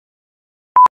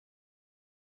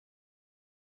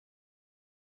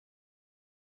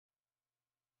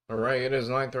Alright, it is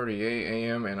 9:38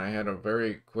 a.m. and I had a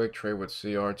very quick trade with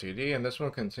CRTD, and this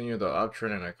one continued the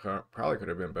uptrend, and probably could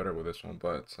have been better with this one,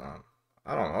 but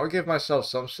I don't know. I'll give myself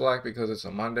some slack because it's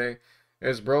a Monday.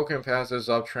 It's broken past this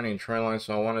uptrending trend line,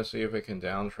 so I want to see if it can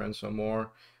downtrend some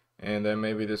more, and then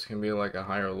maybe this can be like a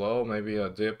higher low, maybe a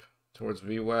dip towards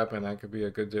VWAP, and that could be a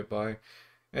good dip buy.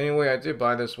 Anyway, I did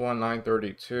buy this one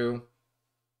 932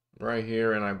 right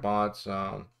here, and I bought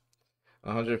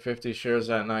 150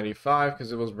 shares at 95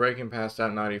 because it was breaking past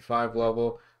that 95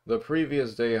 level. The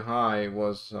previous day high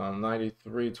was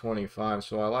 93.25,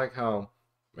 so I like how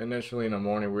initially in the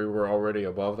morning we were already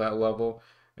above that level,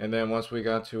 and then once we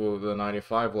got to the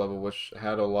 95 level, which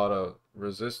had a lot of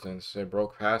resistance, it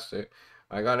broke past it.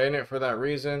 I got in it for that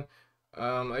reason.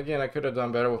 Again, I could have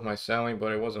done better with my selling,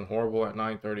 but it wasn't horrible at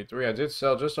 933. I did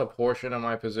sell just a portion of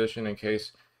my position in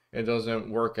case it doesn't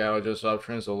work out. It just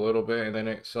uptrends a little bit and then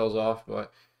it sells off.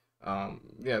 But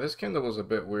yeah, this candle was a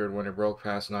bit weird when it broke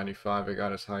past 95. It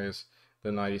got as high as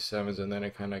the 97s and then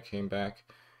it kind of came back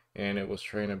and it was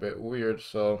trading a bit weird.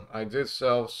 So I did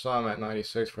sell some at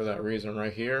 96 for that reason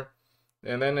right here.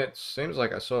 And then it seems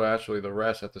like I sold actually the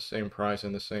rest at the same price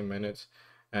in the same minutes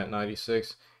at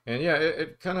 96. And yeah,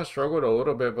 it kind of struggled a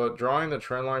little bit, but drawing the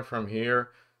trend line from here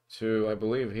to, I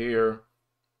believe here,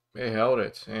 it held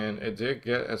it. And it did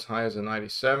get as high as the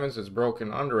 97s. It's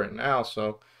broken under it now.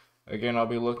 So again, I'll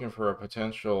be looking for a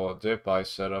potential dip buy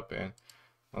setup. And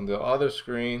on the other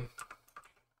screen,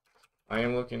 I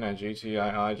am looking at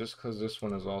GTII just because this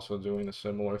one is also doing a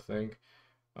similar thing.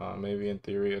 Maybe in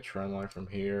theory, a trend line from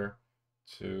here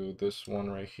to this one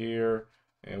right here.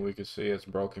 And we can see it's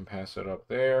broken past it up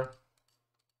there.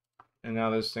 And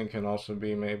now this thing can also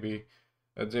be maybe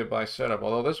a dip buy setup.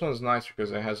 Although this one's nice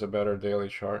because it has a better daily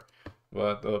chart.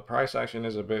 But the price action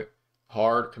is a bit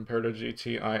hard compared to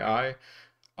GTII.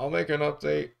 I'll make an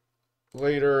update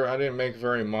later. I didn't make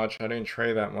very much. I didn't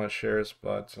trade that much shares,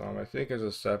 but I think it's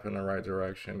a step in the right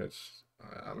direction.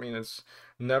 I mean, it's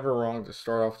never wrong to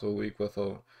start off the week with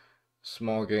a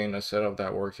small gain, a setup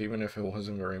that works, even if it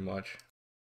wasn't very much.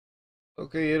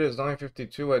 Okay, it is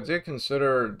 9:52. I did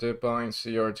consider dip buying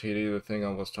CRTD, the thing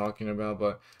I was talking about,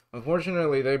 but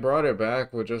unfortunately they brought it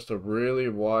back with just a really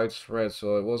wide spread,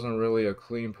 so it wasn't really a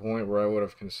clean point where I would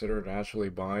have considered actually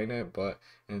buying it. But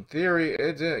in theory,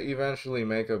 it did eventually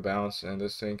make a bounce, and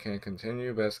this thing can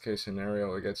continue. Best case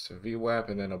scenario, it gets to VWAP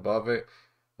and then above it,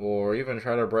 or even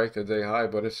try to break the day high,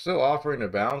 but it's still offering a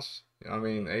bounce. I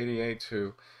mean, 88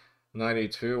 to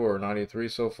 92 or 93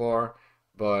 so far.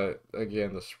 But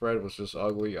again, the spread was just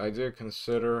ugly. I did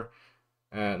consider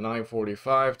at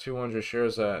 945, 200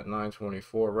 shares at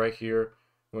 924 right here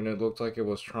when it looked like it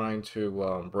was trying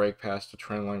to break past the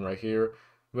trend line right here.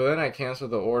 But then I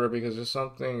canceled the order because there's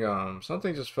something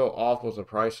just felt off with the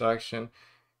price action,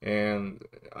 and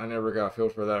I never got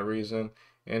filled for that reason.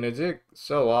 And it did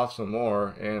sell off some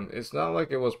more, and it's not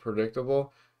like it was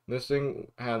predictable. This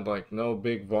thing had like no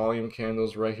big volume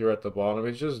candles right here at the bottom.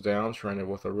 It's just downtrended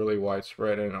with a really wide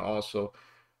spread, and it also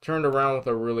turned around with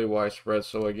a really wide spread.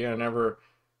 So again, I never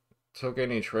took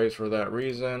any trades for that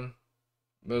reason.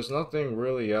 There's nothing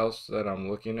really else that I'm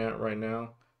looking at right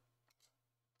now.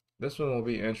 This one will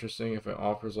be interesting if it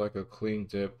offers like a clean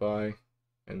dip buy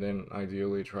and then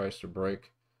ideally tries to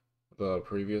break the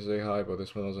previous day high, but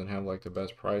this one doesn't have like the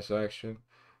best price action.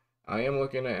 I am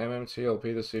looking at MMTLP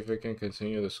to see if it can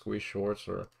continue to squeeze shorts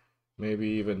or maybe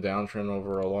even downtrend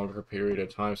over a longer period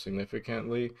of time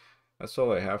significantly. That's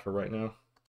all I have for right now.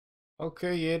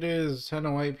 Okay, it is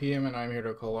 10:08 p.m. and I'm here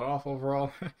to call it off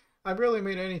overall. I barely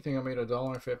made anything. I made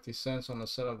 $1.50 on the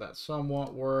setup that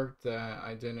somewhat worked.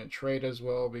 I didn't trade as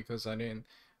well because I didn't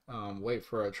wait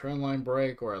for a trend line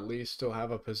break or at least still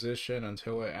have a position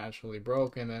until it actually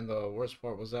broke. And then the worst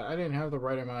part was that I didn't have the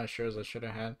right amount of shares. I should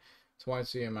have had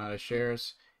twice the amount of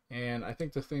shares. And I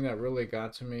think the thing that really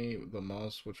got to me the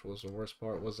most, which was the worst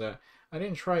part, was that I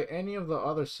didn't try any of the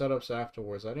other setups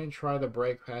afterwards. I didn't try the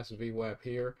break past VWAP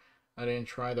here. I didn't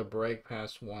try the break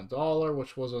past $1,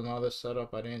 which was another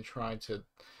setup. I didn't try to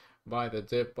buy the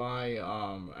dip buy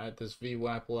at this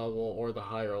VWAP level or the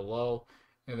higher low.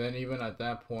 And then even at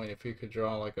that point, if you could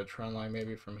draw like a trend line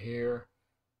maybe from here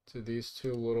to these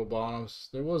two little bottoms.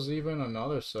 There was even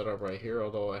another setup right here,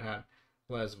 although it had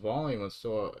less volume and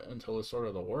still until it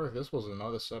started to work. This was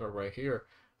another setup right here.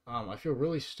 I feel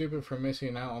really stupid for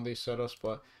missing out on these setups,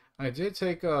 but I did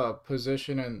take a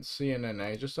position in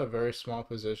CNNA, just a very small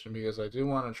position, because I do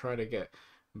want to try to get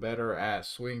better at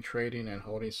swing trading and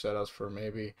holding setups for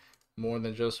maybe more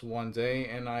than just one day.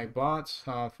 And I bought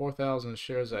 4,000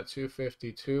 shares at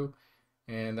 252,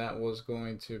 and that was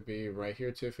going to be right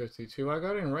here, 252. I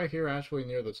got in right here actually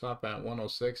near the top at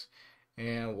 106.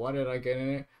 And why did I get in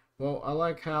it? Well, I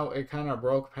like how it kind of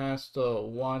broke past the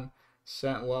 1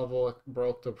 cent level. It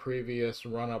broke the previous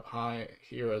run up high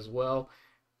here as well.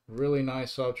 Really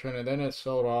nice uptrend, and then it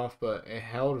sold off, but it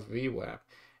held VWAP.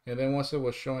 And then once it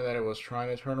was showing that it was trying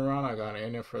to turn around, I got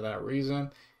in it for that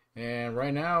reason. And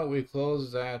right now we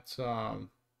closed at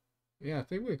yeah, I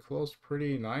think we closed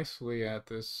pretty nicely at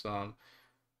this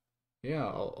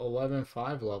yeah,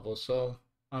 11.5 level. So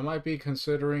I might be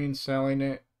considering selling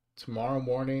it tomorrow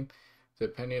morning,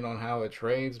 depending on how it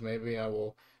trades. Maybe I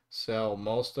will sell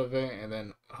most of it and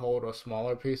then hold a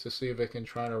smaller piece to see if it can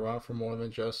try to run for more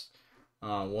than just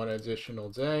one additional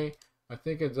day. I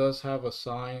think it does have a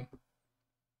sign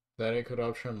that it could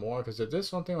uptrend more because it did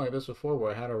something like this before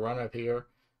where it had a run up here,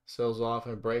 sells off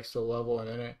and breaks the level, and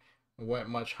then it went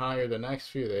much higher the next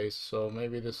few days. So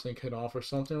maybe this thing could offer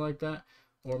something like that,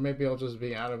 or maybe I'll just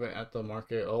be out of it at the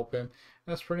market open.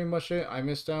 That's pretty much it. I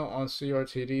missed out on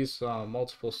CRTD's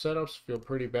multiple setups. Feel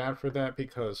pretty bad for that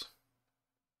because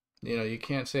you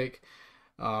can't take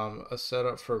a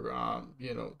setup for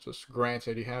just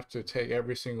granted. You have to take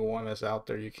every single one that's out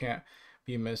there. You can't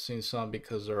be missing some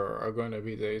because there are going to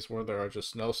be days where there are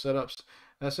just no setups.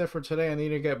 That's it for today. I need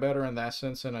to get better in that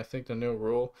sense, and I think the new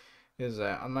rule is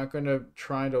that I'm not going to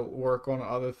try to work on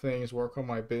other things, work on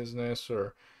my business,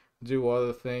 or do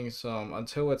other things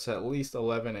until it's at least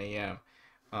 11 a.m.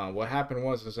 What happened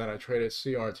was is that I traded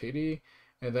CRTD,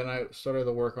 and then I started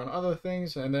to work on other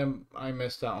things, and then I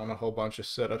missed out on a whole bunch of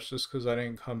setups just because I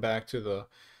didn't come back to the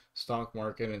stock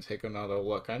market and take another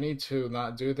look. I need to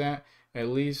not do that. At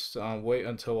least wait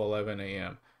until 11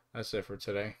 a.m. That's it for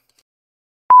today.